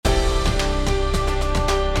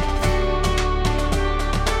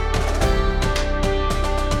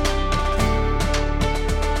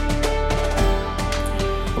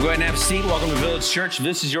seat. Welcome to Village Church. If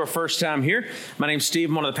this is your first time here, my name's Steve.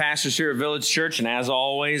 I'm one of the pastors here at Village Church, and as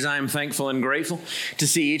always, I am thankful and grateful to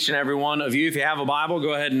see each and every one of you. If you have a Bible,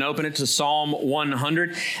 go ahead and open it to Psalm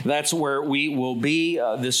 100. That's where we will be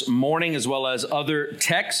this morning, as well as other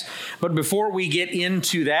texts. But before we get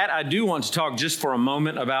into that, I do want to talk just for a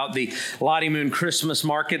moment about the Lottie Moon Christmas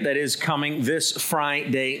Market that is coming this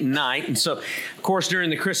Friday night. And so, of course, during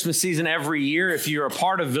the Christmas season every year, if you're a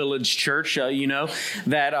part of Village Church, you know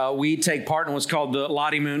that we take part in what's called the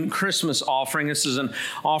Lottie Moon Christmas Offering. This is an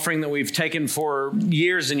offering that we've taken for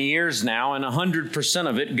years and years now, and 100%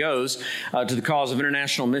 of it goes to the cause of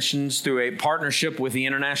international missions through a partnership with the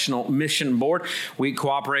International Mission Board. We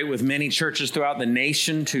cooperate with many churches throughout the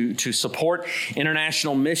nation to support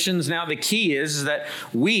international missions. Now, the key is that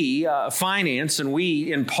we finance and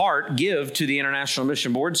we, in part, give to the International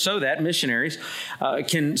Mission Board so that missionaries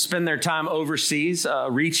can spend their time overseas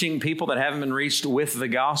reaching people that haven't been reached with the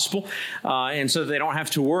gospel, and so they don't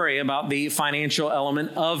have to worry about the financial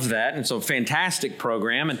element of that. And so, fantastic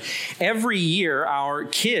program. And every year, our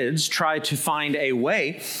kids try to find a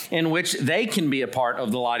way in which they can be a part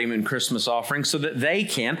of the Lottie Moon Christmas Offering so that they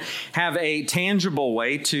can have a tangible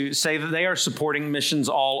way to say that they are supporting missions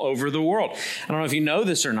all over the world. I don't know if you know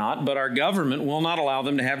this or not, but our government will not allow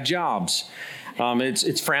them to have jobs.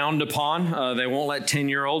 It's frowned upon. They won't let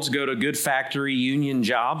 10-year-olds go to good factory union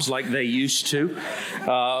jobs like they used to.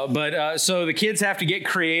 So the kids have to get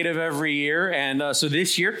creative every year. And so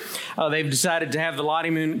this year, they've decided to have the Lottie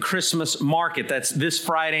Moon Christmas Market. That's this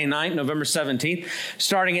Friday night, November 17th,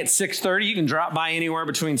 starting at 6:30. You can drop by anywhere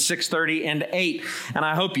between 6:30 and 8. And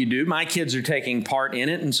I hope you do. My kids are taking part in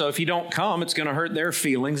it. And so if you don't come, it's going to hurt their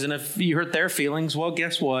feelings. And if you hurt their feelings, well,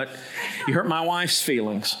 guess what? You hurt my wife's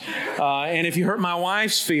feelings. And if you hurt my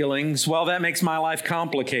wife's feelings, well, that makes my life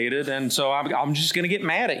complicated, and so I'm just going to get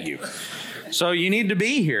mad at you. So you need to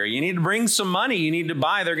be here. You need to bring some money. You need to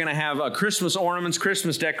buy. They're going to have Christmas ornaments,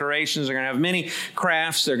 Christmas decorations. They're going to have many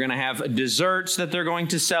crafts. They're going to have desserts that they're going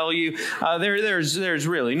to sell you. There's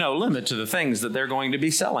really no limit to the things that they're going to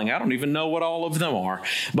be selling. I don't even know what all of them are.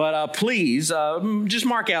 But please, just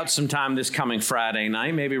mark out some time this coming Friday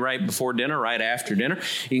night, maybe right before dinner, right after dinner.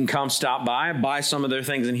 You can come stop by, buy some of their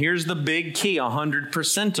things. And here's the big key.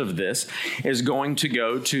 100% of this is going to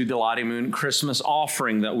go to the Lottie Moon Christmas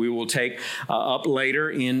Offering that we will take up later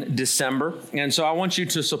in December. And so I want you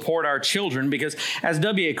to support our children because, as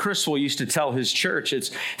W.A. Criswell used to tell his church, it's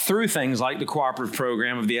through things like the cooperative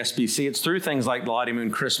program of the SBC, it's through things like the Lottie Moon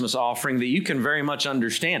Christmas Offering that you can very much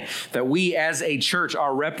understand that we as a church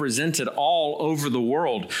are represented all over the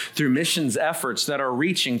world through missions efforts that are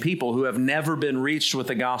reaching people who have never been reached with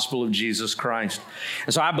the gospel of Jesus Christ.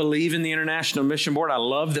 And so I believe in the International Mission Board. I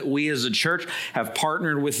love that we as a church have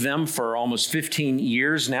partnered with them for almost 15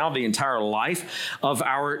 years now, the entire life of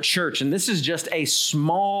our church. And this is just a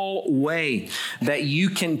small way that you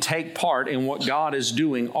can take part in what God is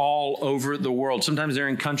doing all over the world. Sometimes they're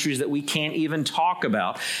in countries that we can't even talk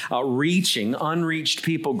about, reaching unreached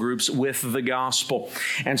people groups with the gospel.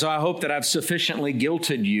 And so I hope that I've sufficiently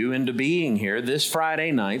guilted you into being here this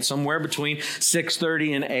Friday night, somewhere between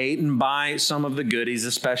 6:30 and 8, and buy some of the goodies,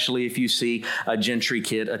 especially if you see a Gentry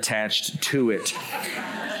kid attached to it.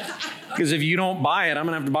 Because if you don't buy it, I'm going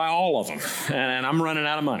to have to buy all of them. And I'm running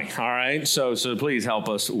out of money. All right. So please help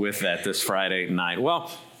us with that this Friday night.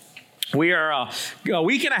 Well, we are a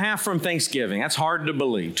week and a half from Thanksgiving. That's hard to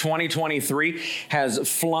believe. 2023 has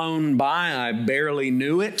flown by. I barely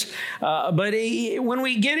knew it. But when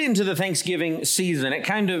we get into the Thanksgiving season, it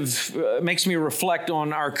kind of makes me reflect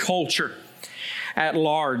on our culture at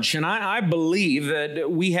large. And I believe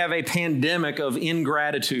that we have a pandemic of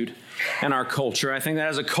ingratitude in our culture. I think that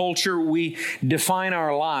as a culture, we define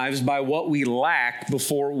our lives by what we lack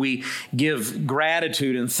before we give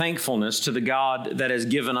gratitude and thankfulness to the God that has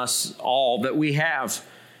given us all that we have.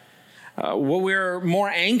 We're more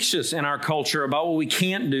anxious in our culture about what we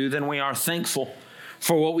can't do than we are thankful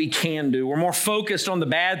for what we can do. We're more focused on the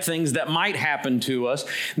bad things that might happen to us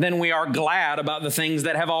than we are glad about the things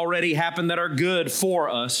that have already happened that are good for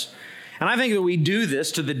us. And I think that we do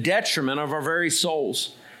this to the detriment of our very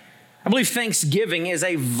souls. I believe Thanksgiving is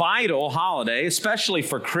a vital holiday, especially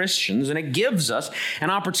for Christians, and it gives us an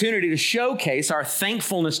opportunity to showcase our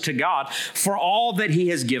thankfulness to God for all that He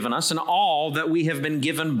has given us and all that we have been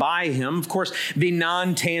given by Him. Of course, the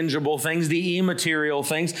non-tangible things, the immaterial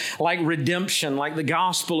things, like redemption, like the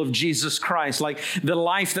gospel of Jesus Christ, like the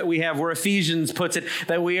life that we have, where Ephesians puts it,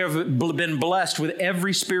 that we have been blessed with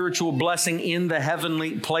every spiritual blessing in the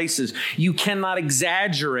heavenly places. You cannot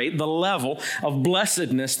exaggerate the level of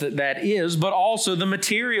blessedness that that is, but also the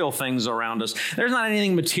material things around us. There's not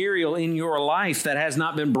anything material in your life that has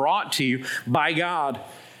not been brought to you by God.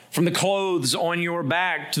 From the clothes on your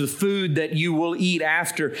back to the food that you will eat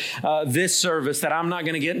after this service that I'm not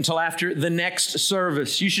going to get until after the next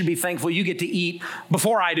service. You should be thankful you get to eat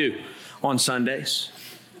before I do on Sundays.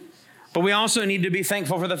 But we also need to be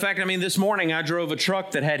thankful for the fact, this morning I drove a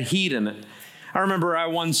truck that had heat in it. I remember I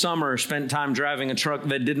one summer spent time driving a truck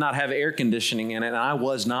that did not have air conditioning in it, and I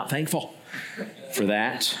was not thankful for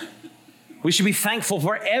that. We should be thankful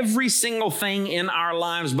for every single thing in our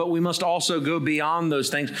lives, but we must also go beyond those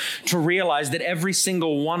things to realize that every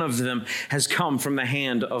single one of them has come from the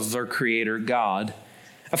hand of their Creator, God.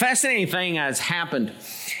 A fascinating thing has happened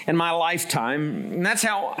in my lifetime, and that's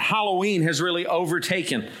how Halloween has really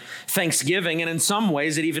overtaken Thanksgiving, and in some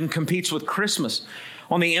ways it even competes with Christmas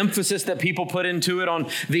on the emphasis that people put into it, on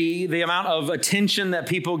the amount of attention that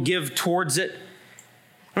people give towards it.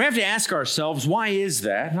 We have to ask ourselves, why is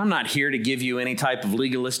that? I'm not here to give you any type of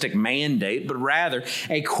legalistic mandate, but rather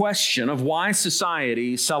a question of why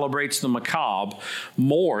society celebrates the macabre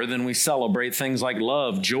more than we celebrate things like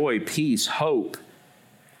love, joy, peace, hope.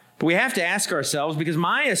 But we have to ask ourselves, because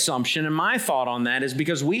my assumption and my thought on that is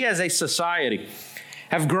because we as a society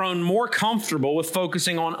have grown more comfortable with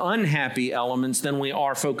focusing on unhappy elements than we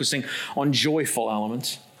are focusing on joyful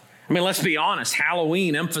elements. Let's be honest,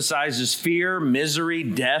 Halloween emphasizes fear, misery,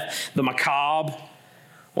 death, the macabre,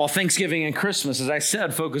 while Thanksgiving and Christmas, as I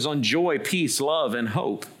said, focus on joy, peace, love, and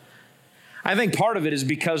hope. I think part of it is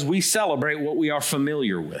because we celebrate what we are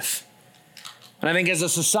familiar with. And I think as a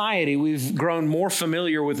society, we've grown more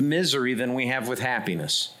familiar with misery than we have with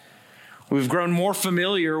happiness. We've grown more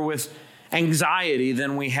familiar with anxiety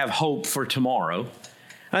than we have hope for tomorrow.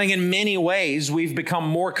 I think in many ways, we've become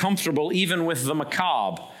more comfortable even with the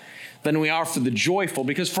macabre than we are for the joyful,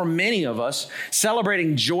 because for many of us,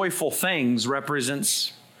 celebrating joyful things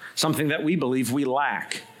represents something that we believe we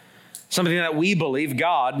lack, something that we believe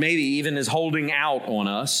God maybe even is holding out on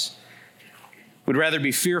us. We'd rather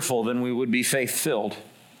be fearful than we would be faith-filled.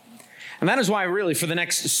 And that is why really for the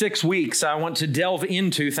next 6 weeks, I want to delve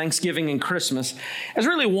into Thanksgiving and Christmas as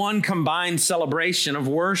really one combined celebration of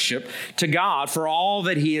worship to God for all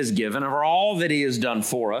that He has given, for all that He has done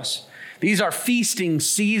for us. These are feasting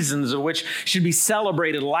seasons of which should be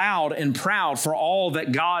celebrated loud and proud for all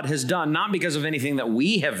that God has done, not because of anything that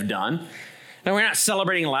we have done. Now, we're not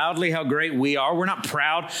celebrating loudly how great we are. We're not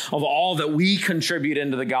proud of all that we contribute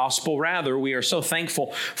into the gospel. Rather, we are so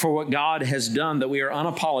thankful for what God has done that we are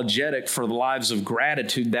unapologetic for the lives of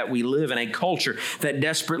gratitude that we live in a culture that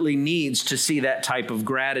desperately needs to see that type of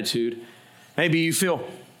gratitude. Maybe you feel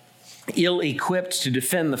ill-equipped to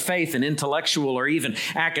defend the faith in intellectual or even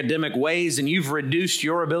academic ways, and you've reduced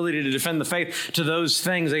your ability to defend the faith to those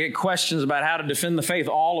things. I get questions about how to defend the faith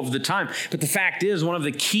all of the time. But the fact is, one of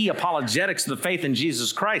the key apologetics of the faith in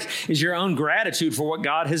Jesus Christ is your own gratitude for what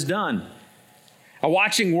God has done. A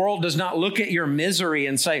watching world does not look at your misery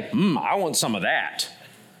and say, I want some of that.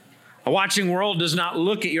 A watching world does not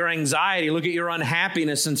look at your anxiety, look at your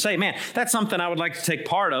unhappiness and say, man, that's something I would like to take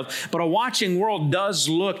part of. But a watching world does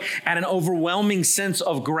look at an overwhelming sense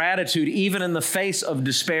of gratitude, even in the face of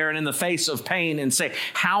despair and in the face of pain, and say,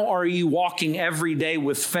 how are you walking every day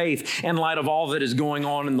with faith in light of all that is going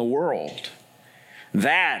on in the world?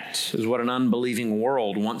 That is what an unbelieving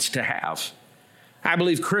world wants to have. I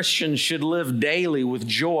believe Christians should live daily with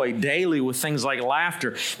joy, daily with things like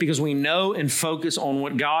laughter, because we know and focus on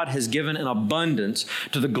what God has given in abundance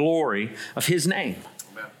to the glory of His name.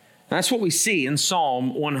 Amen. That's what we see in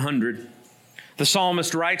Psalm 100. The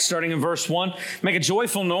psalmist writes, starting in verse 1, "Make a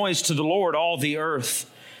joyful noise to the Lord, all the earth.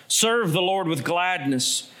 Serve the Lord with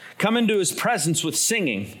gladness. Come into His presence with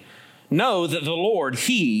singing. Know that the Lord,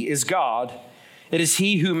 He is God. It is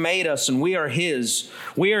He who made us, and we are His.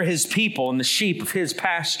 We are His people and the sheep of His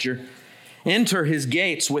pasture. Enter His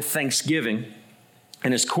gates with thanksgiving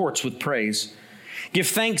and His courts with praise. Give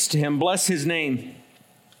thanks to Him, bless His name.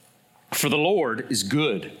 For the Lord is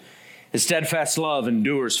good. His steadfast love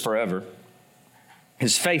endures forever.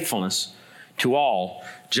 His faithfulness to all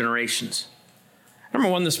generations." Number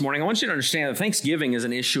one this morning, I want you to understand that Thanksgiving is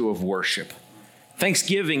an issue of worship.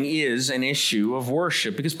 Thanksgiving is an issue of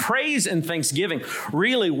worship because praise and thanksgiving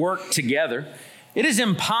really work together. It is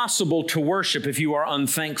impossible to worship if you are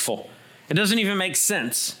unthankful. It doesn't even make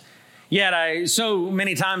sense. Yet so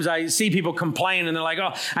many times I see people complain and they're like,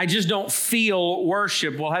 I just don't feel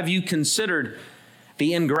worship. Well, have you considered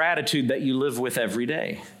the ingratitude that you live with every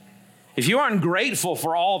day? If you aren't grateful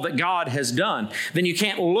for all that God has done, then you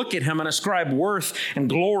can't look at him and ascribe worth and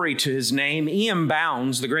glory to his name. E.M.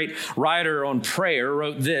 Bounds, the great writer on prayer,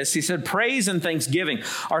 wrote this. He said, praise and thanksgiving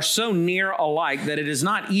are so near alike that it is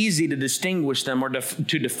not easy to distinguish them or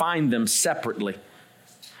to define them separately.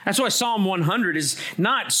 That's why Psalm 100 is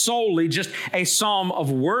not solely just a psalm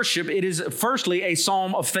of worship. It is firstly a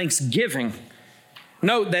psalm of thanksgiving.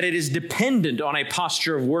 Note that it is dependent on a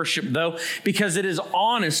posture of worship, though, because it is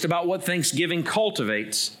honest about what thanksgiving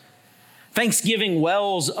cultivates. Thanksgiving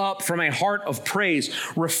wells up from a heart of praise,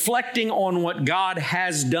 reflecting on what God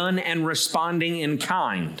has done and responding in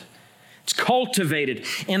kind. It's cultivated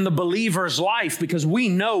in the believer's life because we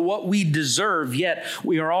know what we deserve, yet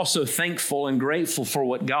we are also thankful and grateful for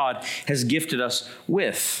what God has gifted us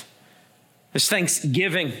with. This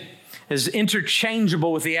thanksgiving is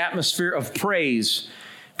interchangeable with the atmosphere of praise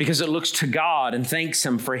because it looks to God and thanks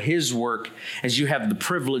him for his work as you have the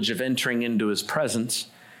privilege of entering into his presence.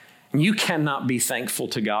 And you cannot be thankful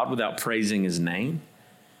to God without praising his name.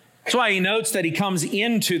 That's why he notes that he comes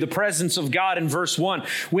into the presence of God in verse 1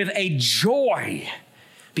 with a joy,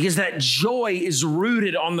 because that joy is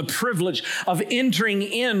rooted on the privilege of entering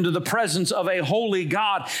into the presence of a holy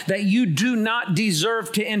God that you do not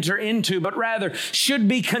deserve to enter into, but rather should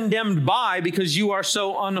be condemned by because you are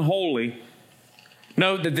so unholy.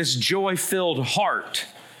 Note that this joy-filled heart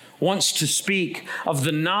wants to speak of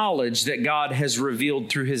the knowledge that God has revealed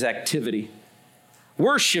through his activity.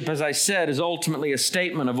 Worship, as I said, is ultimately a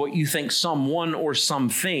statement of what you think someone or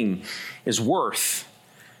something is worth.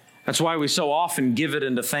 That's why we so often give it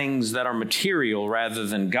into things that are material rather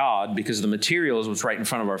than God, because the material is what's right in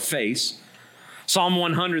front of our face. Psalm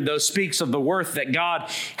 100, though, speaks of the worth that God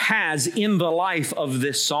has in the life of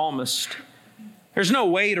this psalmist. There's no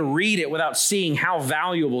way to read it without seeing how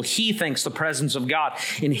valuable he thinks the presence of God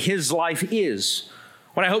in his life is.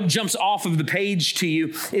 What I hope jumps off of the page to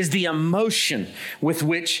you is the emotion with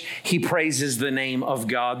which he praises the name of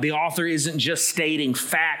God. The author isn't just stating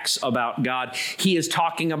facts about God. He is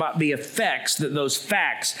talking about the effects that those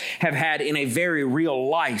facts have had in a very real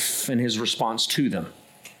life and his response to them.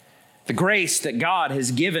 The grace that God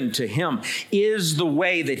has given to him is the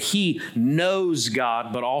way that he knows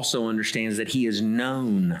God, but also understands that he is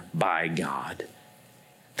known by God.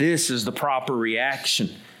 This is the proper reaction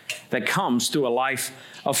that comes through a life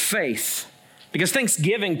of faith. Because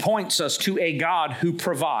thanksgiving points us to a God who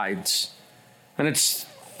provides. And it's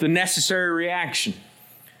the necessary reaction.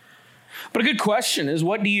 But a good question is,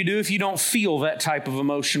 what do you do if you don't feel that type of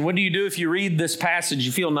emotion? What do you do if you read this passage,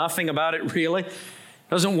 you feel nothing about it really?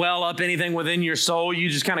 Doesn't well up anything within your soul. You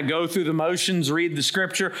just kind of go through the motions, read the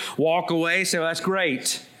scripture, walk away, say, well, that's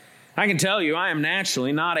great. I can tell you, I am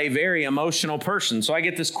naturally not a very emotional person. So I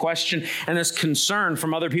get this question and this concern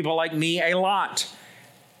from other people like me a lot.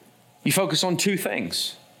 You focus on two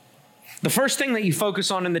things. The first thing that you focus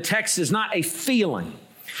on in the text is not a feeling.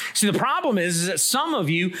 See, the problem is that some of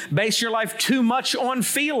you base your life too much on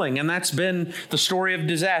feeling, and that's been the story of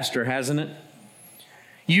disaster, hasn't it?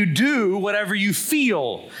 You do whatever you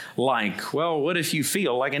feel like. Well, what if you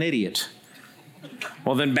feel like an idiot?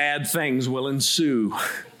 Well, then bad things will ensue.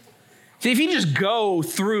 See, if you just go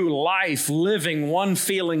through life living one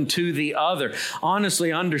feeling to the other,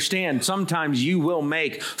 honestly understand sometimes you will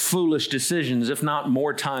make foolish decisions, if not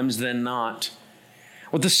more times than not.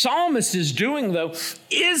 What the psalmist is doing, though,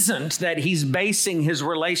 isn't that he's basing his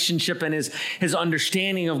relationship and his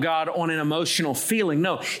understanding of God on an emotional feeling.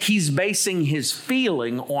 No, he's basing his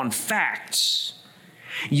feeling on facts.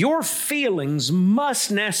 Your feelings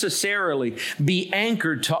must necessarily be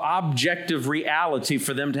anchored to objective reality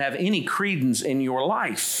for them to have any credence in your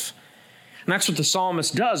life. And that's what the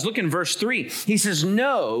psalmist does. Look in verse 3. He says,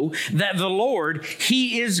 know that the Lord,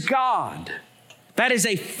 he is God. That is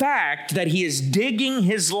a fact that he is digging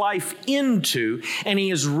his life into and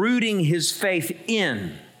he is rooting his faith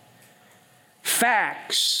in.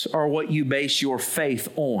 Facts are what you base your faith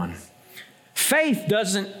on. Faith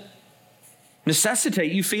doesn't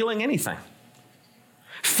necessitate you feeling anything.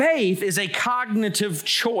 Faith is a cognitive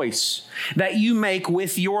choice that you make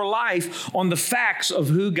with your life on the facts of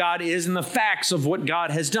who God is and the facts of what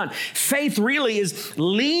God has done. Faith really is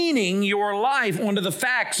leaning your life onto the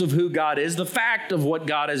facts of who God is, the fact of what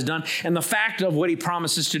God has done, and the fact of what he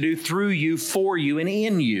promises to do through you, for you, and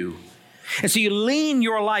in you. And so you lean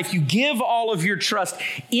your life, you give all of your trust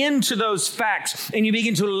into those facts, and you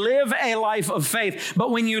begin to live a life of faith.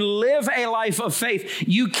 But when you live a life of faith,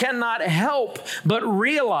 you cannot help but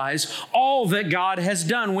realize all that God has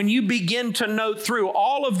done. When you begin to note through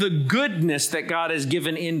all of the goodness that God has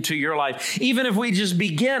given into your life, even if we just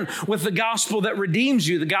begin with the gospel that redeems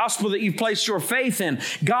you, the gospel that you've placed your faith in,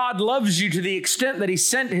 God loves you to the extent that He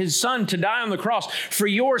sent His Son to die on the cross for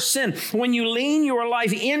your sin. When you lean your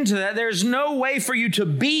life into that, there's no way for you to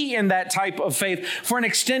be in that type of faith for an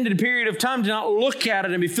extended period of time to not look at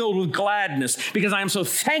it and be filled with gladness, because I am so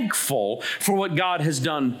thankful for what God has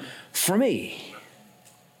done for me.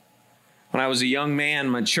 When I was a young man,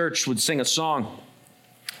 my church would sing a song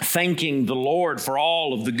thanking the Lord for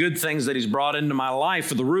all of the good things that He's brought into my life,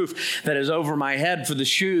 for the roof that is over my head, for the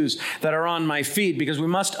shoes that are on my feet, because we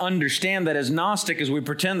must understand that as Gnostic as we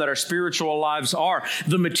pretend that our spiritual lives are,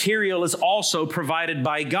 the material is also provided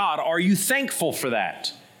by God. Are you thankful for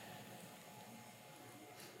that?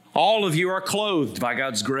 All of you are clothed by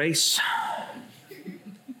God's grace.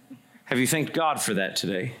 Have you thanked God for that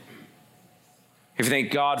today? Have you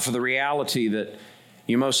thanked God for the reality that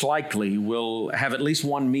you most likely will have at least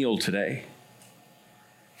one meal today?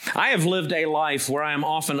 I have lived a life where I am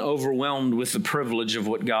often overwhelmed with the privilege of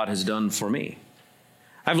what God has done for me.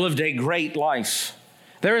 I've lived a great life.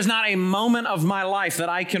 There is not a moment of my life that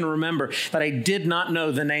I can remember that I did not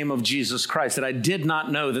know the name of Jesus Christ, that I did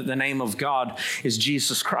not know that the name of God is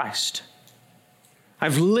Jesus Christ.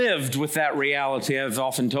 I've lived with that reality. I've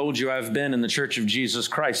often told you I've been in the Church of Jesus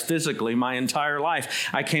Christ physically my entire life.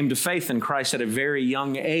 I came to faith in Christ at a very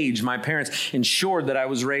young age. My parents ensured that I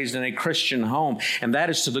was raised in a Christian home, and that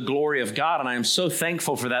is to the glory of God, and I am so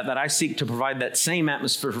thankful for that I seek to provide that same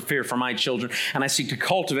atmosphere for my children, and I seek to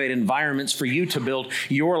cultivate environments for you to build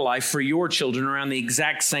your life for your children around the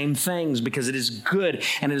exact same things, because it is good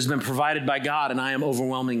and it has been provided by God, and I am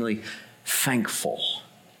overwhelmingly thankful.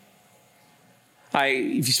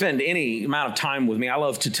 If you spend any amount of time with me, I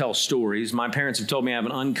love to tell stories. My parents have told me I have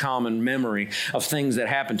an uncommon memory of things that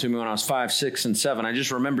happened to me when I was 5, 6, and 7. I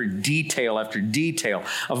just remember detail after detail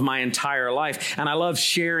of my entire life. And I love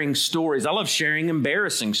sharing stories. I love sharing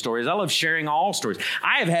embarrassing stories. I love sharing all stories.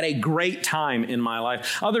 I have had a great time in my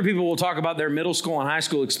life. Other people will talk about their middle school and high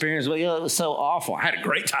school experience. Well, it was so awful. I had a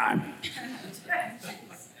great time.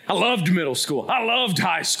 I loved middle school. I loved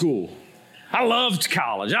high school. I loved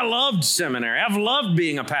college. I loved seminary. I've loved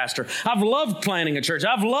being a pastor. I've loved planning a church.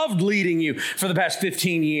 I've loved leading you for the past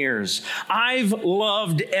 15 years. I've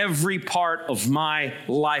loved every part of my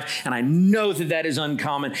life, and I know that that is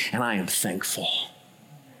uncommon, and I am thankful.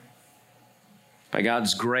 By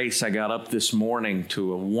God's grace, I got up this morning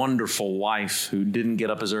to a wonderful wife who didn't get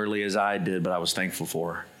up as early as I did, but I was thankful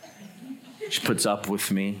for her. She puts up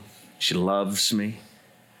with me. She loves me.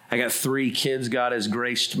 I got 3 kids God has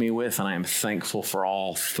graced me with, and I am thankful for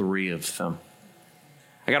all 3 of them.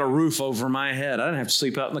 I got a roof over my head. I didn't have to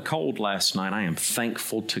sleep out in the cold last night. I am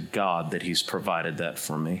thankful to God that He's provided that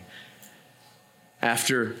for me.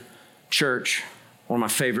 After church, one of my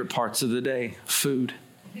favorite parts of the day, food.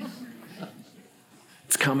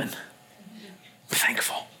 It's coming. I'm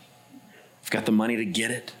thankful. I've got the money to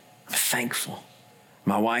get it. I'm thankful.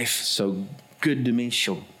 My wife, so good to me.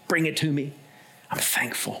 She'll bring it to me. I'm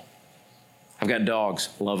thankful. I've got dogs.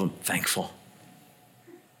 Love them. Thankful.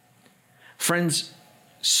 Friends,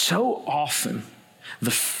 so often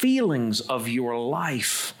the feelings of your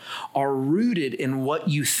life are rooted in what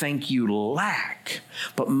you think you lack,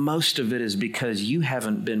 but most of it is because you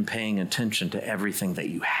haven't been paying attention to everything that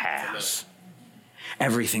you have,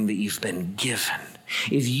 everything that you've been given.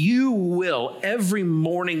 If you will, every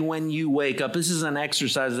morning when you wake up, this is an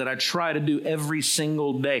exercise that I try to do every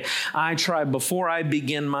single day. I try before I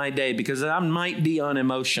begin my day, because I might be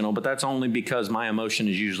unemotional, but that's only because my emotion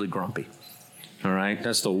is usually grumpy. All right?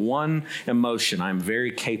 That's the one emotion I'm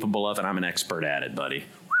very capable of, and I'm an expert at it, buddy.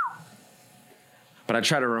 But I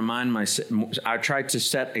try to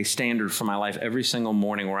set a standard for my life every single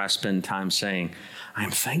morning where I spend time saying,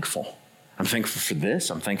 I'm thankful. I'm thankful for this.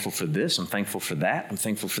 I'm thankful for this. I'm thankful for that. I'm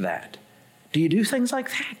thankful for that. Do you do things like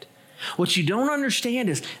that? What you don't understand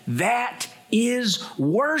is that is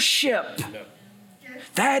worship.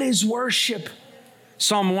 That is worship.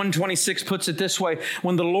 Psalm 126 puts it this way: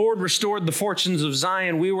 when the Lord restored the fortunes of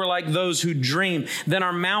Zion, we were like those who dream. Then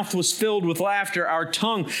our mouth was filled with laughter, our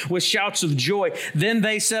tongue with shouts of joy. Then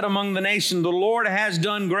they said among the nation, the Lord has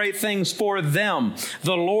done great things for them.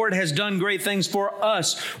 The Lord has done great things for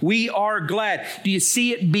us. We are glad. Do you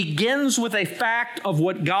see? It begins with a fact of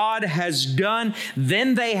what God has done.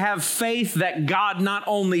 Then they have faith that God not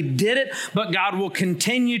only did it, but God will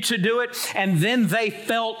continue to do it. And then they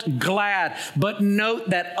felt glad. But note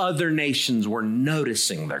that other nations were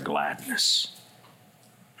noticing their gladness.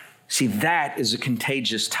 See, that is a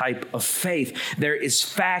contagious type of faith. There is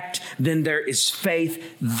fact, then there is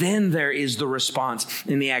faith, then there is the response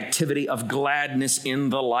in the activity of gladness in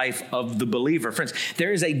the life of the believer. Friends,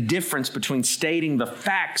 there is a difference between stating the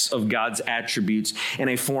facts of God's attributes in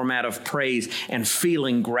a format of praise and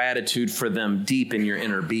feeling gratitude for them deep in your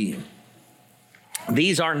inner being.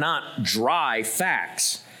 These are not dry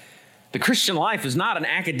facts. The Christian life is not an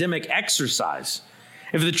academic exercise.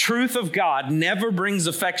 If the truth of God never brings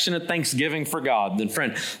affectionate thanksgiving for God, then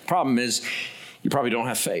friend, the problem is you probably don't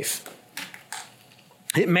have faith.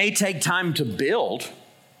 It may take time to build,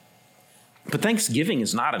 but thanksgiving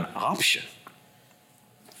is not an option.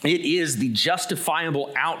 It is the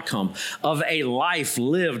justifiable outcome of a life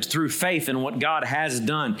lived through faith in what God has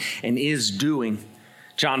done and is doing.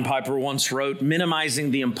 John Piper once wrote,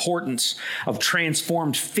 minimizing the importance of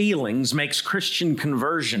transformed feelings makes Christian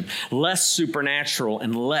conversion less supernatural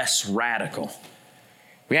and less radical.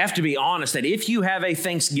 We have to be honest that if you have a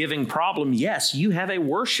thanksgiving problem, yes, you have a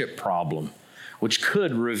worship problem, which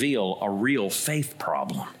could reveal a real faith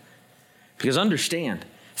problem. Because understand,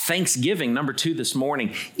 thanksgiving, number 2 this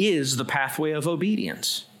morning, is the pathway of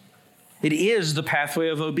obedience. It is the pathway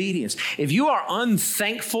of obedience. If you are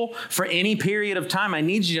unthankful for any period of time, I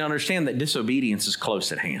need you to understand that disobedience is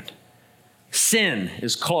close at hand. Sin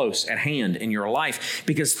is close at hand in your life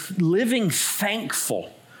because living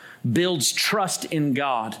thankful builds trust in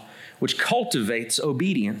God, which cultivates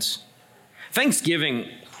obedience. Thanksgiving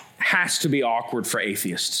has to be awkward for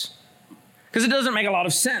atheists because it doesn't make a lot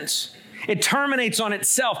of sense. It terminates on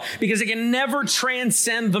itself because it can never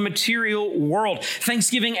transcend the material world.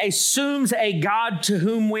 Thanksgiving assumes a God to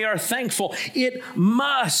whom we are thankful. It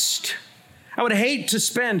must. I would hate to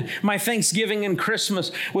spend my Thanksgiving and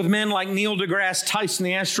Christmas with men like Neil deGrasse Tyson,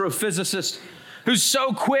 the astrophysicist, who's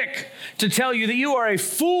so quick to tell you that you are a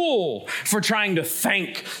fool for trying to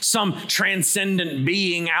thank some transcendent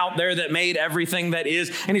being out there that made everything that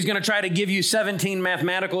is. And he's going to try to give you 17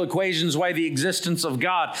 mathematical equations why the existence of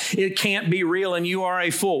God, it can't be real and you are a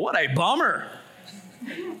fool. What a bummer.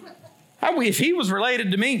 If he was related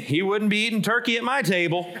to me, he wouldn't be eating turkey at my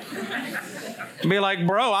table. Be like,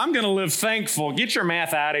 bro, I'm going to live thankful. Get your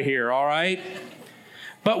math out of here, all right?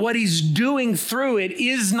 But what he's doing through it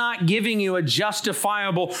is not giving you a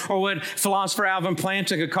justifiable, or what philosopher Alvin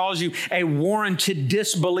Plantinga calls you, a warranted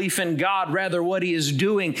disbelief in God. Rather, what he is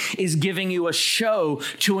doing is giving you a show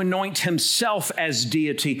to anoint himself as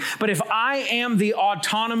deity. But if I am the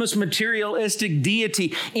autonomous materialistic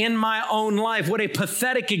deity in my own life, what a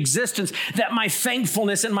pathetic existence that my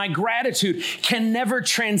thankfulness and my gratitude can never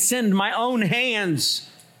transcend my own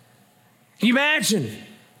hands. Imagine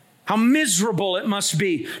how miserable it must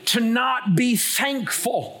be to not be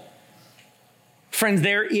thankful. Friends,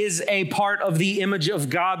 there is a part of the image of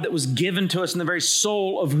God that was given to us in the very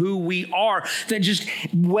soul of who we are that just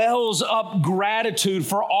wells up gratitude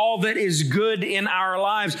for all that is good in our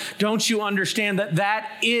lives. Don't you understand that that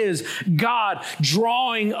is God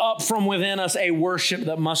drawing up from within us a worship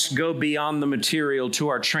that must go beyond the material to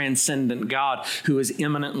our transcendent God who is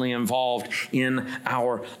immanently involved in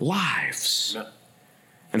our lives?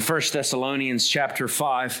 In 1 Thessalonians chapter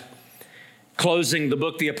 5, closing the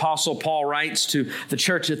book, the Apostle Paul writes to the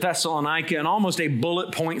church at Thessalonica in almost a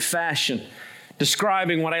bullet point fashion,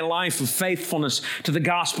 describing what a life of faithfulness to the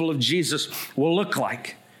gospel of Jesus will look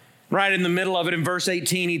like. Right in the middle of it, in verse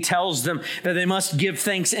 18, he tells them that they must give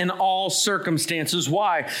thanks in all circumstances.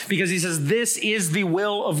 Why? Because he says, this is the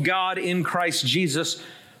will of God in Christ Jesus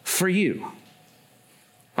for you.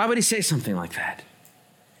 Why would he say something like that?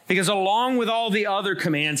 Because along with all the other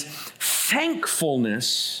commands,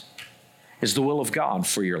 thankfulness is the will of God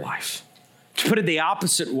for your life. To put it the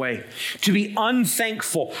opposite way, to be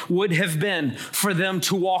unthankful would have been for them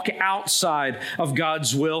to walk outside of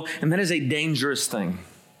God's will, and that is a dangerous thing.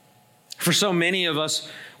 For so many of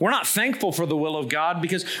us, We're not thankful for the will of God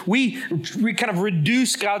because we kind of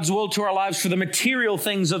reduce God's will to our lives for the material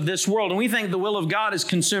things of this world. And we think the will of God is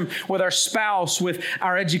consumed with our spouse, with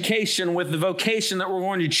our education, with the vocation that we're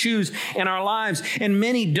going to choose in our lives. And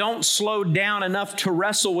many don't slow down enough to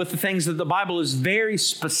wrestle with the things that the Bible is very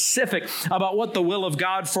specific about what the will of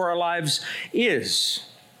God for our lives is.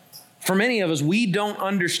 For many of us, we don't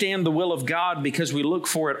understand the will of God because we look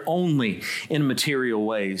for it only in material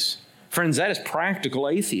ways. Friends, that is practical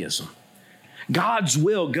atheism. God's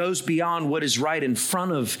will goes beyond what is right in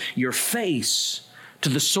front of your face to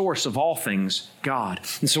the source of all things, God.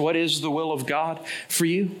 And so what is the will of God for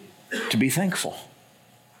you? To be thankful.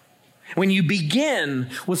 When you begin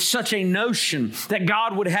with such a notion that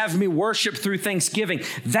God would have me worship through thanksgiving,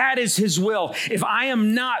 that is His will. If I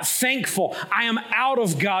am not thankful, I am out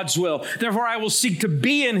of God's will. Therefore, I will seek to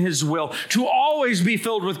be in His will, to always be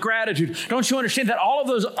filled with gratitude. Don't you understand that all of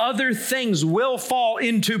those other things will fall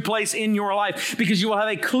into place in your life because you will have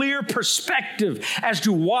a clear perspective as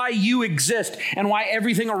to why you exist and why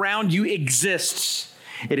everything around you exists.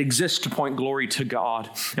 It exists to point glory to God.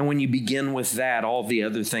 And when you begin with that, all the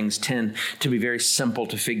other things tend to be very simple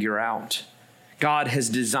to figure out. God has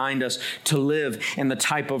designed us to live in the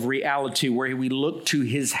type of reality where we look to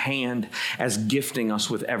His hand as gifting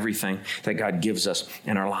us with everything that God gives us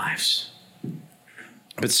in our lives.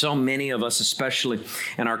 But so many of us, especially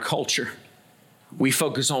in our culture, we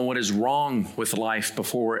focus on what is wrong with life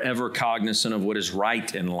before we're ever cognizant of what is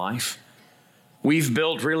right in life. We've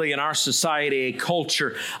built really in our society a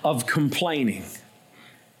culture of complaining.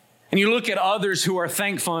 And you look at others who are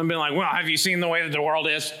thankful and be like, well, have you seen the way that the world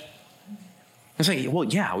is? I say, well,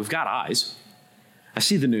 yeah, we've got eyes. I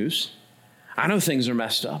see the news. I know things are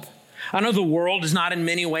messed up. I know the world is not in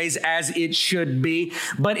many ways as it should be,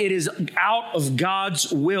 but it is out of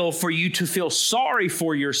God's will for you to feel sorry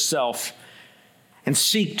for yourself and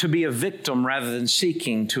seek to be a victim rather than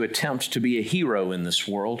seeking to attempt to be a hero in this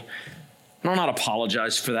world. And I'll not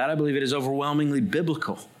apologize for that. I believe it is overwhelmingly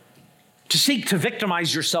biblical. To seek to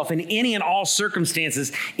victimize yourself in any and all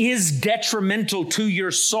circumstances is detrimental to your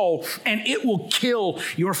soul, and it will kill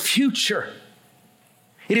your future.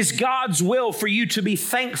 It is God's will for you to be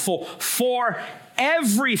thankful for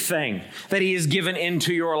everything that He has given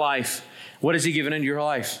into your life. What has He given into your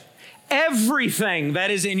life? Everything that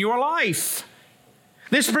is in your life.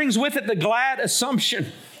 This brings with it the glad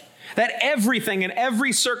assumption that everything in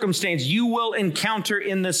every circumstance you will encounter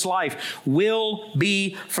in this life will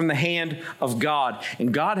be from the hand of God.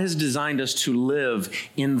 And God has designed us to live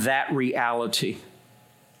in that reality.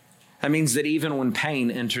 That means that even when pain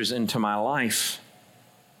enters into my life,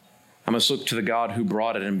 I must look to the God who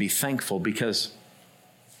brought it and be thankful, because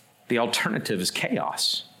the alternative is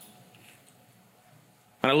chaos.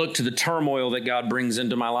 When I look to the turmoil that God brings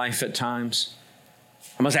into my life at times,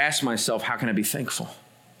 I must ask myself, how can I be thankful?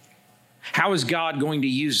 How is God going to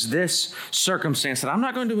use this circumstance that I'm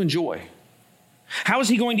not going to enjoy? How is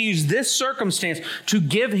He going to use this circumstance to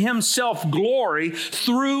give Himself glory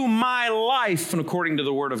through my life? And according to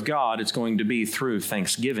the Word of God, it's going to be through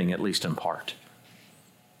thanksgiving, at least in part.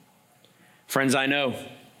 Friends, I know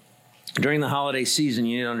during the holiday season,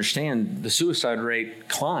 you need to understand the suicide rate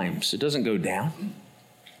climbs. It doesn't go down.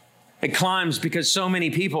 It climbs because so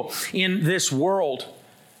many people in this world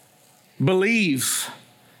believe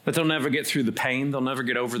that they'll never get through the pain. They'll never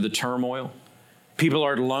get over the turmoil. People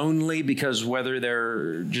are lonely because whether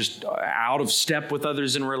they're just out of step with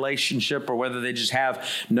others in relationship or whether they just have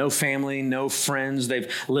no family, no friends.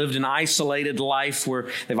 They've lived an isolated life where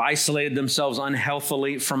they've isolated themselves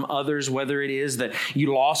unhealthily from others, whether it is that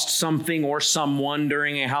you lost something or someone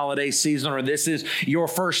during a holiday season, or this is your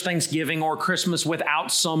first Thanksgiving or Christmas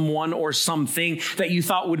without someone or something that you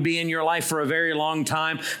thought would be in your life for a very long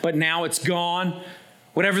time, but now it's gone.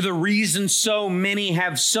 Whatever the reason, so many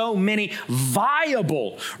have so many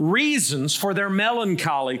viable reasons for their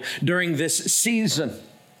melancholy during this season.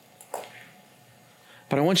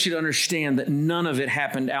 But I want you to understand that none of it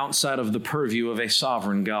happened outside of the purview of a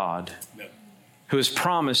sovereign God who has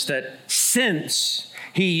promised that since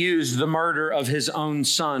He used the murder of His own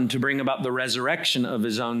Son to bring about the resurrection of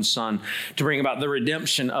His own Son, to bring about the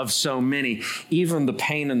redemption of so many, even the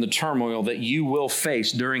pain and the turmoil that you will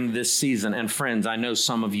face during this season, and friends, I know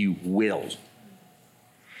some of you will,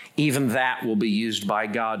 even that will be used by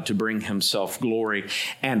God to bring Himself glory,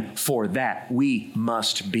 and for that we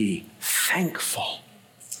must be thankful.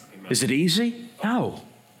 Amen. Is it easy? No.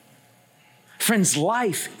 Friends,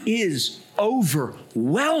 life is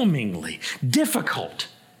overwhelmingly difficult.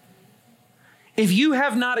 If you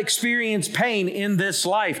have not experienced pain in this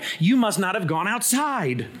life, you must not have gone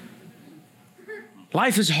outside.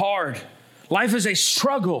 Life is hard. Life is a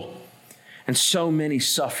struggle. And so many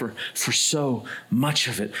suffer for so much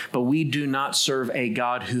of it. But we do not serve a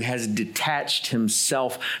God who has detached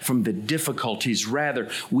himself from the difficulties. Rather,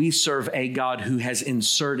 we serve a God who has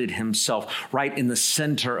inserted himself right in the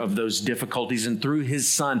center of those difficulties, and through his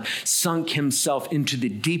Son, sunk himself into the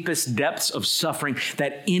deepest depths of suffering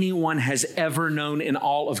that anyone has ever known in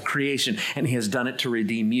all of creation. And he has done it to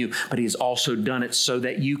redeem you, but he has also done it so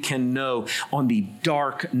that you can know on the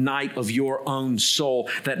dark night of your own soul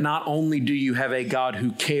that not only do you have a God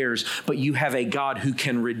who cares, but you have a God who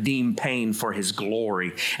can redeem pain for his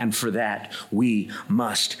glory. And for that, we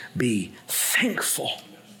must be thankful.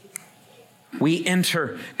 We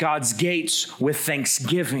enter God's gates with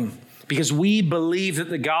thanksgiving because we believe that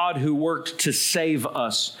the God who worked to save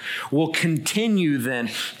us will continue then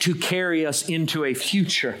to carry us into a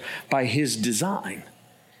future by his design.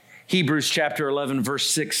 Hebrews chapter 11, verse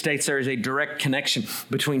 6 states there is a direct connection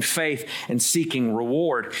between faith and seeking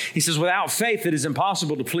reward. He says, without faith, it is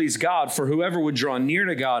impossible to please God, for whoever would draw near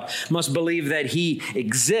to God must believe that he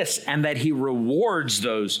exists and that he rewards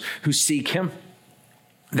those who seek him.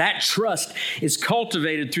 That trust is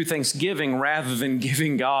cultivated through thanksgiving rather than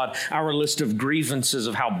giving God our list of grievances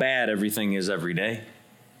of how bad everything is every day.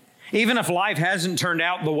 Even if life hasn't turned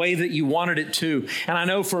out the way that you wanted it to, and I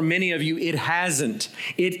know for many of you it hasn't,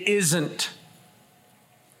 it isn't.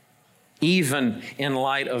 Even in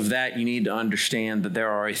light of that, you need to understand that there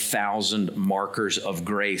are 1,000 markers of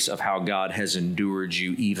grace of how God has endured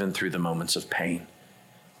you even through the moments of pain.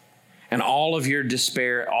 And all of your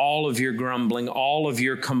despair, all of your grumbling, all of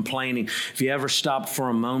your complaining, if you ever stopped for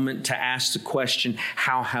a moment to ask the question,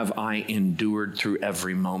 how have I endured through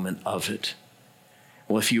every moment of it?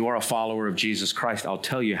 Well, if you are a follower of Jesus Christ, I'll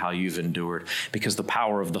tell you how you've endured, because the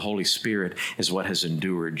power of the Holy Spirit is what has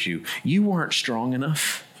endured you. You weren't strong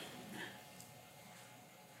enough.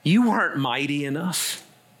 You weren't mighty enough.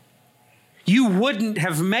 You wouldn't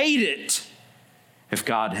have made it if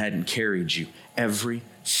God hadn't carried you every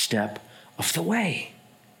step of the way.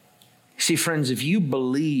 See, friends, if you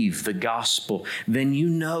believe the gospel, then you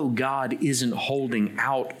know God isn't holding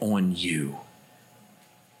out on you.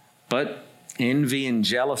 But envy and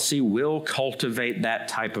jealousy will cultivate that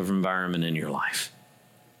type of environment in your life.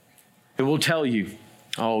 It will tell you,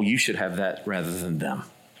 oh, you should have that rather than them.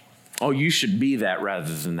 Oh, you should be that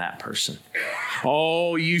rather than that person.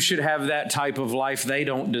 Oh, you should have that type of life. They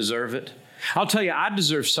don't deserve it. I'll tell you, I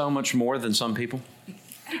deserve so much more than some people.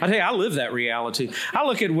 I tell you, I live that reality. I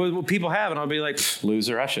look at what people have and I'll be like,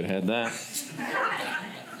 loser, I should have had that.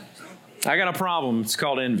 I got a problem. It's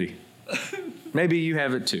called envy. Maybe you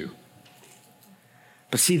have it too.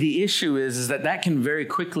 But see, the issue is that can very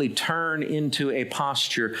quickly turn into a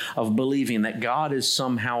posture of believing that God is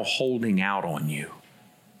somehow holding out on you.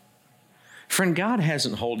 Friend, God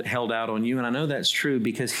hasn't held out on you, and I know that's true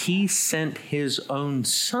because he sent his own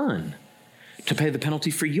Son to pay the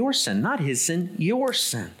penalty for your sin, not his sin, your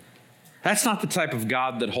sin. That's not the type of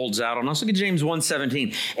God that holds out on us. Look at James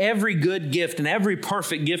 1:17. Every good gift and every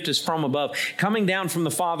perfect gift is from above, coming down from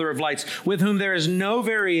the Father of lights, with whom there is no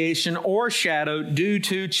variation or shadow due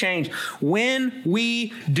to change. When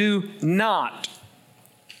we do not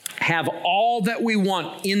have all that we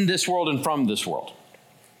want in this world and from this world,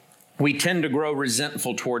 we tend to grow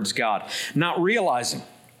resentful towards God, not realizing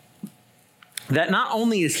that not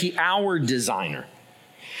only is he our designer,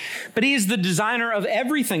 but he is the designer of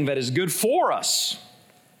everything that is good for us.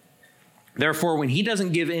 Therefore, when he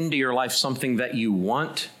doesn't give into your life something that you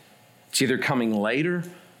want, it's either coming later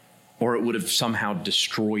or it would have somehow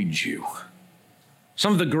destroyed you.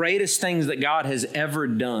 Some of the greatest things that God has ever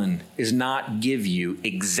done is not give you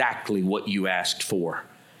exactly what you asked for.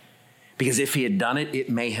 Because if he had done it,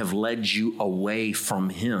 it may have led you away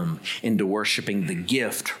from him into worshiping the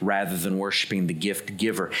gift rather than worshiping the gift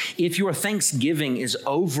giver. If your thanksgiving is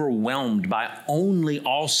overwhelmed by only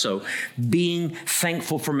also being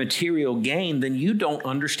thankful for material gain, then you don't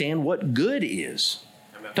understand what good is.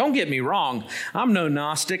 Don't get me wrong. I'm no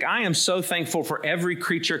Gnostic. I am so thankful for every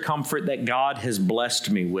creature comfort that God has blessed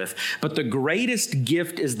me with. But the greatest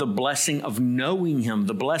gift is the blessing of knowing him,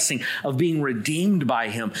 the blessing of being redeemed by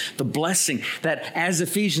him, the blessing that, as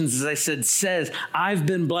Ephesians, as I said, says, I've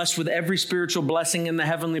been blessed with every spiritual blessing in the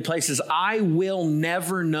heavenly places. I will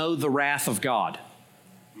never know the wrath of God.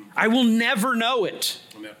 I will never know it.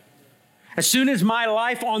 Amen. As soon as my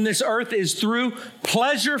life on this earth is through,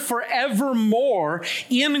 pleasure forevermore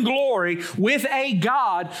in glory with a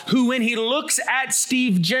God who, when he looks at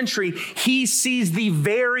Steve Gentry, he sees the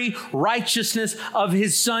very righteousness of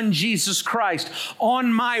his Son, Jesus Christ.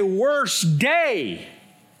 On my worst day,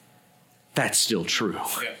 that's still true.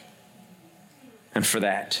 And for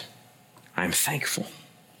that, I'm thankful.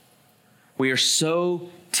 We are so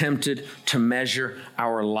tempted to measure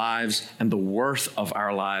our lives and the worth of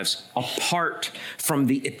our lives apart from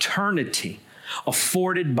the eternity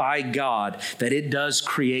afforded by God, that it does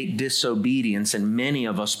create disobedience and many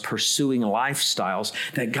of us pursuing lifestyles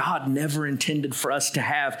that God never intended for us to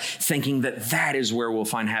have, thinking that that is where we'll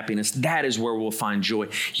find happiness, that is where we'll find joy.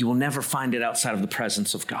 You will never find it outside of the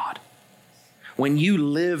presence of God. When you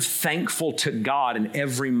live thankful to God in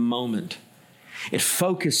every moment, it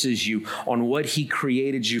focuses you on what he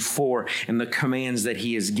created you for and the commands that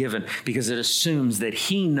he has given, because it assumes that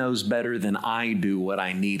he knows better than I do what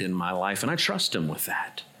I need in my life, and I trust him with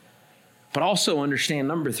that. But also understand,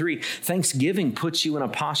 number 3, thanksgiving puts you in a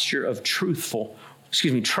posture of trustful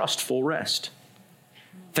rest.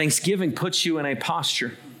 Thanksgiving puts you in a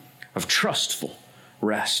posture of trustful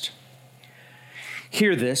rest.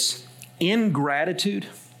 Hear this: ingratitude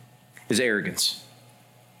is arrogance.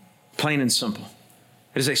 Plain and simple.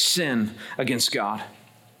 It is a sin against God.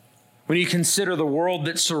 When you consider the world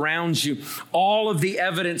that surrounds you, all of the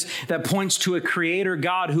evidence that points to a creator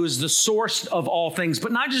God who is the source of all things,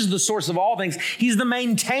 but not just the source of all things, he's the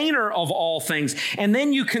maintainer of all things. And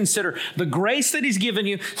then you consider the grace that he's given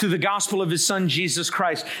you through the gospel of his son, Jesus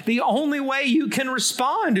Christ. The only way you can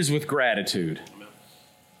respond is with gratitude.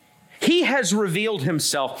 He has revealed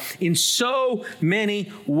himself in so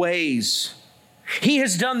many ways. He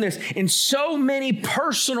has done this in so many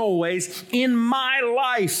personal ways in my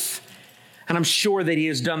life. And I'm sure that he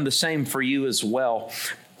has done the same for you as well.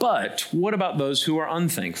 But what about those who are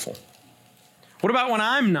unthankful? What about when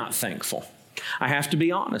I'm not thankful? I have to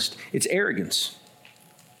be honest. It's arrogance.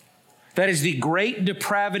 That is the great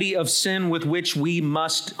depravity of sin with which we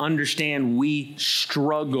must understand we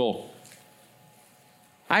struggle.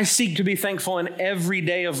 I seek to be thankful in every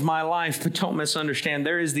day of my life, but don't misunderstand.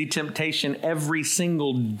 There is the temptation every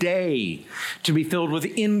single day to be filled with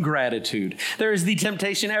ingratitude. There is the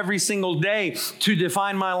temptation every single day to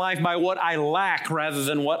define my life by what I lack rather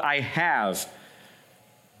than what I have.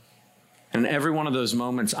 And in every one of those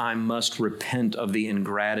moments, I must repent of the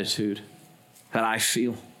ingratitude that I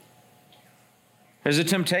feel. There's a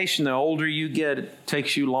temptation. The older you get, it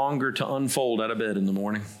takes you longer to unfold out of bed in the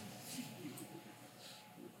morning.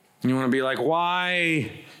 You want to be like,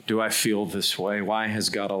 why do I feel this way? Why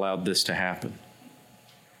has God allowed this to happen?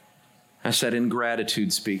 That's that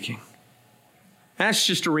ingratitude speaking. That's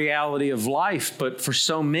just a reality of life. But for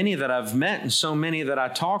so many that I've met and so many that I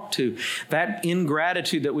talk to, that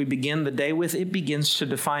ingratitude that we begin the day with, it begins to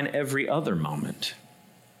define every other moment.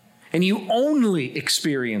 And you only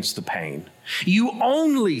experience the pain. You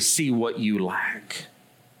only see what you lack.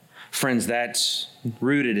 Friends, that's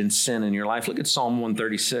rooted in sin in your life. Look at Psalm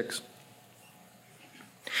 136.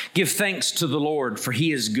 Give thanks to the Lord, for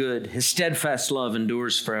he is good. His steadfast love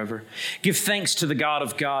endures forever. Give thanks to the God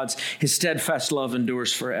of gods. His steadfast love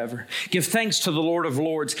endures forever. Give thanks to the Lord of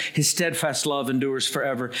lords. His steadfast love endures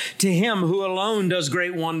forever. To him who alone does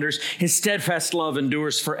great wonders, his steadfast love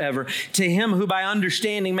endures forever. To him who by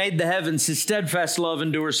understanding made the heavens, his steadfast love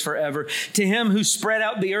endures forever. To him who spread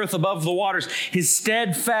out the earth above the waters, his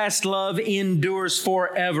steadfast love endures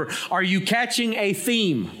forever. Are you catching a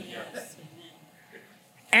theme?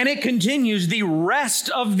 And it continues the rest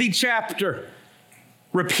of the chapter,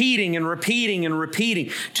 repeating and repeating and repeating.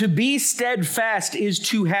 To be steadfast is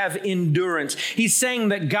to have endurance. He's saying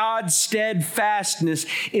that God's steadfastness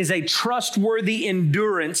is a trustworthy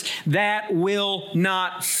endurance that will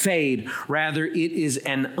not fade. Rather, it is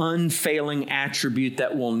an unfailing attribute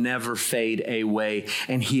that will never fade away,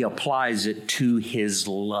 and he applies it to his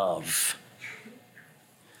love.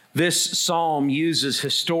 This psalm uses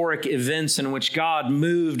historic events in which God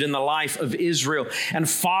moved in the life of Israel and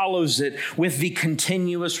follows it with the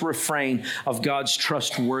continuous refrain of God's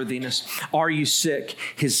trustworthiness. Are you sick?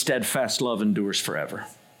 His steadfast love endures forever.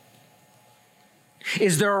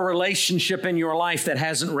 Is there a relationship in your life that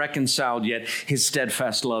hasn't reconciled yet? His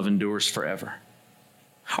steadfast love endures forever.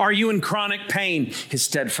 Are you in chronic pain? His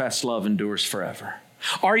steadfast love endures forever.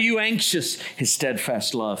 Are you anxious? His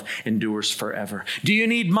steadfast love endures forever. Do you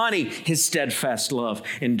need money? His steadfast love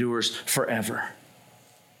endures forever.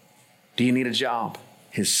 Do you need a job?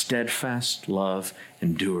 His steadfast love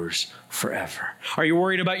endures forever. Are you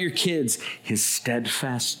worried about your kids? His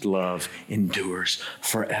steadfast love endures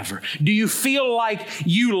forever. Do you feel like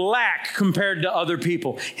you lack compared to other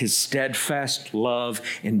people? His steadfast love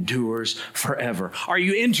endures forever. Are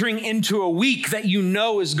you entering into a week that you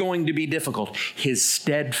know is going to be difficult? His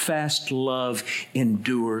steadfast love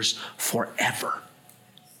endures forever.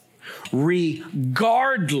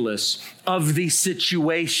 Regardless of the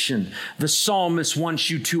situation, the psalmist wants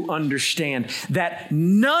you to understand that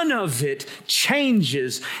none of it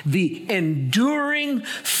changes the enduring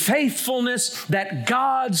faithfulness that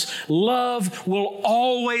God's love will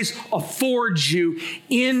always afford you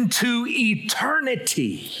into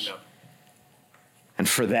eternity. And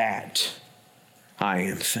for that, I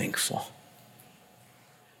am thankful.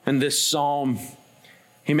 In this psalm,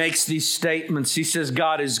 he makes these statements. He says,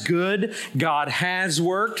 God is good. God has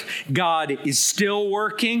worked. God is still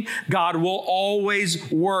working. God will always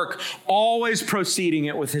work, always proceeding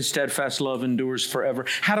it with his steadfast love endures forever.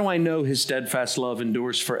 How do I know his steadfast love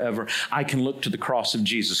endures forever? I can look to the cross of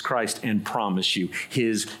Jesus Christ and promise you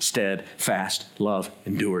his steadfast love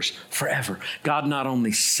endures forever. God not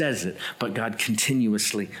only says it, but God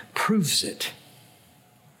continuously proves it.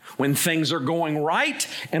 When things are going right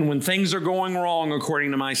and when things are going wrong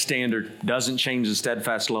according to my standard, doesn't change the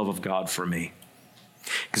steadfast love of God for me.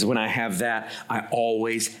 Because when I have that, I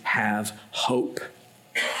always have hope.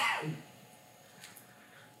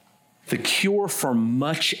 The cure for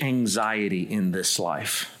much anxiety in this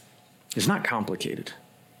life is not complicated.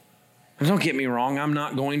 And don't get me wrong, I'm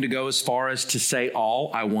not going to go as far as to say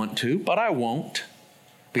all I want to, but I won't.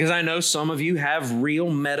 Because I know some of you have real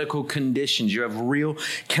medical conditions. You have real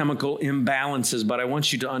chemical imbalances. But I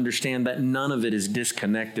want you to understand that none of it is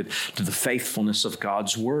disconnected to the faithfulness of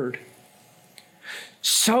God's word.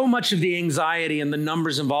 So much of the anxiety and the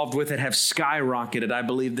numbers involved with it have skyrocketed. I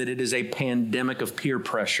believe that it is a pandemic of peer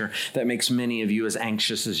pressure that makes many of you as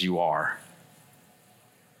anxious as you are.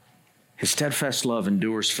 His steadfast love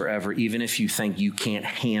endures forever, even if you think you can't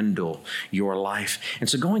handle your life. And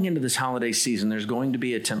so going into this holiday season, there's going to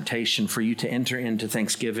be a temptation for you to enter into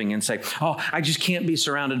Thanksgiving and say, oh, I just can't be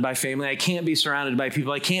surrounded by family. I can't be surrounded by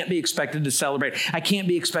people. I can't be expected to celebrate. I can't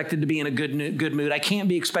be expected to be in a good mood. I can't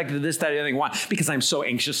be expected to this, that, or the other thing. Why? Because I'm so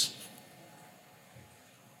anxious.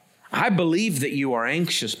 I believe that you are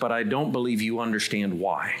anxious, but I don't believe you understand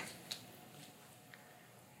why.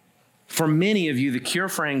 For many of you, the cure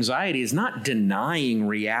for anxiety is not denying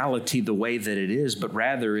reality the way that it is, but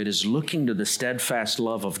rather it is looking to the steadfast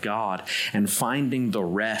love of God and finding the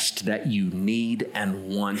rest that you need and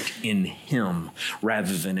want in Him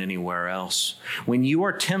rather than anywhere else. When you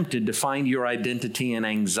are tempted to find your identity in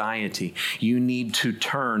anxiety, you need to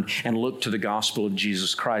turn and look to the gospel of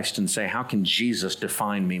Jesus Christ and say, how can Jesus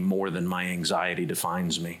define me more than my anxiety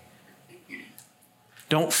defines me?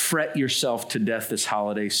 Don't fret yourself to death this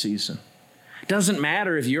holiday season. It doesn't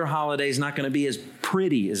matter if your holiday is not going to be as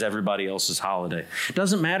pretty as everybody else's holiday. It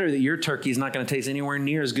doesn't matter that your turkey is not going to taste anywhere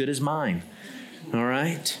near as good as mine. All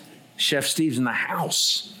right? Chef Steve's in the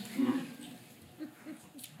house.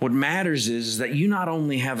 What matters is that you not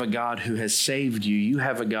only have a God who has saved you, you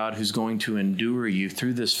have a God who's going to endure you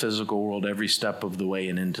through this physical world every step of the way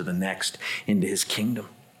and into the next, into His kingdom.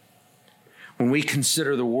 When we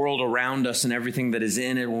consider the world around us and everything that is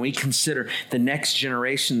in it, when we consider the next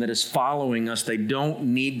generation that is following us, they don't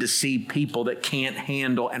need to see people that can't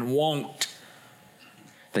handle and won't.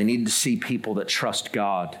 They need to see people that trust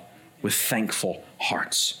God with thankful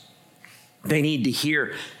hearts. They need to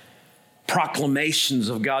hear proclamations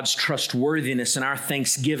of God's trustworthiness and our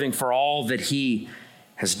thanksgiving for all that He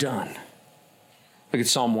has done. Look at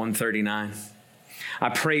Psalm 139. I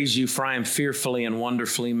praise you, for I am fearfully and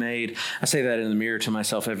wonderfully made. I say that in the mirror to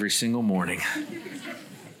myself every single morning.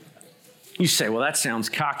 You say, well, that sounds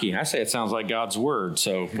cocky. I say it sounds like God's word,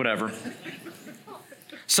 so whatever.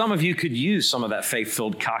 Some of you could use some of that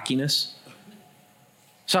faith-filled cockiness.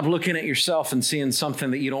 Stop looking at yourself and seeing something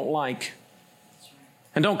that you don't like.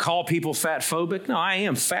 And don't call people fat-phobic. No, I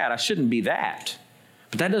am fat. I shouldn't be that.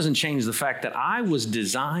 But that doesn't change the fact that I was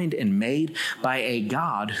designed and made by a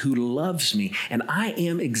God who loves me. And I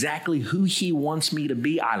am exactly who He wants me to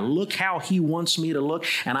be. I look how He wants me to look.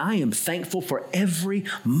 And I am thankful for every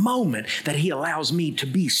moment that He allows me to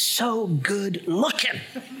be so good looking.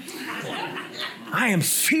 I am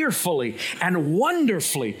fearfully and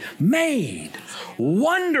wonderfully made.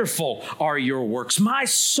 Wonderful are your works. My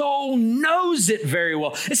soul knows it very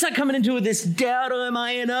well. It's not coming into this doubt, am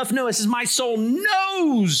I enough? No, it says my soul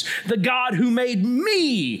knows the God who made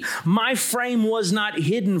me. My frame was not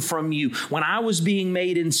hidden from you when I was being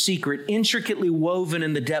made in secret, intricately woven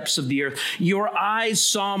in the depths of the earth. Your eyes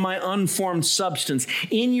saw my unformed substance.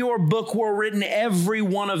 In your book were written every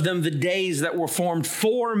one of them, the days that were formed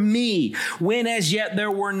for me, when as as yet there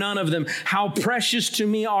were none of them. How precious to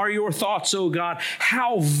me are your thoughts, O God.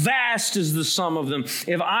 How vast is the sum of them.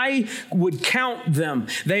 If I would count them,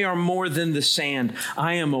 they are more than the sand.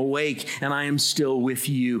 I am awake and I am still with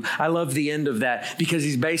you. I love the end of that because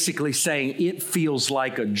he's basically saying it feels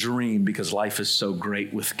like a dream because life is so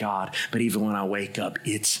great with God. But even when I wake up,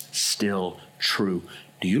 it's still true.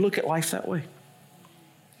 Do you look at life that way?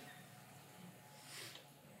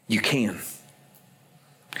 You can.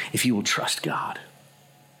 If you will trust God,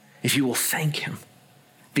 if you will thank him.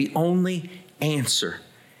 The only answer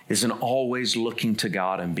is in always looking to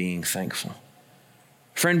God and being thankful.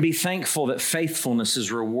 Friend, be thankful that faithfulness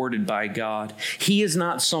is rewarded by God. He is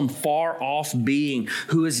not some far-off being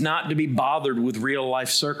who is not to be bothered with real-life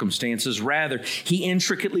circumstances. Rather, he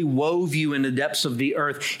intricately wove you in the depths of the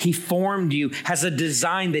earth. He formed you, has a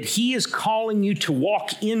design that he is calling you to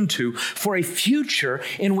walk into for a future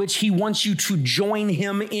in which he wants you to join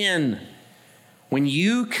him in. When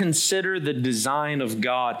you consider the design of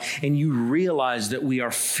God and you realize that we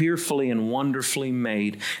are fearfully and wonderfully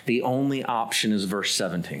made, the only option is verse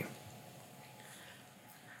 17.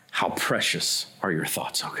 How precious are your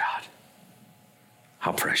thoughts, oh God?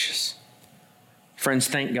 How precious. Friends,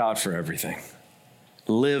 thank God for everything.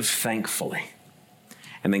 Live thankfully,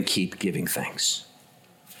 and then keep giving thanks.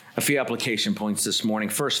 A few application points this morning.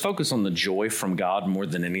 First, focus on the joy from God more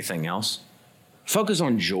than anything else. Focus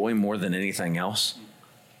on joy more than anything else.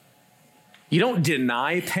 You don't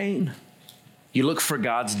deny pain. You look for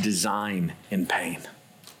God's design in pain.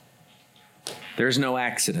 There's no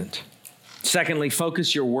accident. Secondly,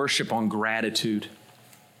 focus your worship on gratitude.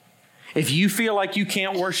 If you feel like you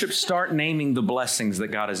can't worship, start naming the blessings that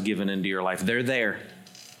God has given into your life. They're there.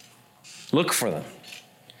 Look for them.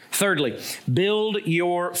 Thirdly, build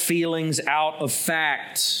your feelings out of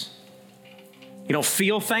facts. You don't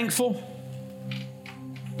feel thankful?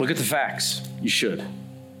 Look at the facts. You should.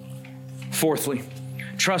 Fourthly,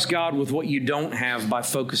 trust God with what you don't have by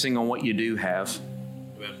focusing on what you do have.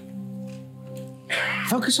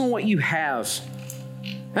 Focus on what you have.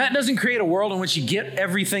 That doesn't create a world in which you get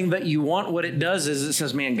everything that you want. What it does is it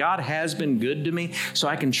says, man, God has been good to me, so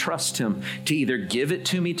I can trust him to either give it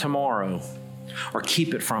to me tomorrow or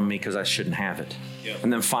keep it from me because I shouldn't have it. Yep.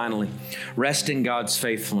 And then finally, rest in God's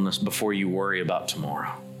faithfulness before you worry about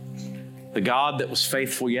tomorrow. The God that was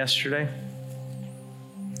faithful yesterday,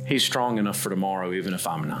 he's strong enough for tomorrow, even if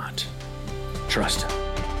I'm not. Trust him.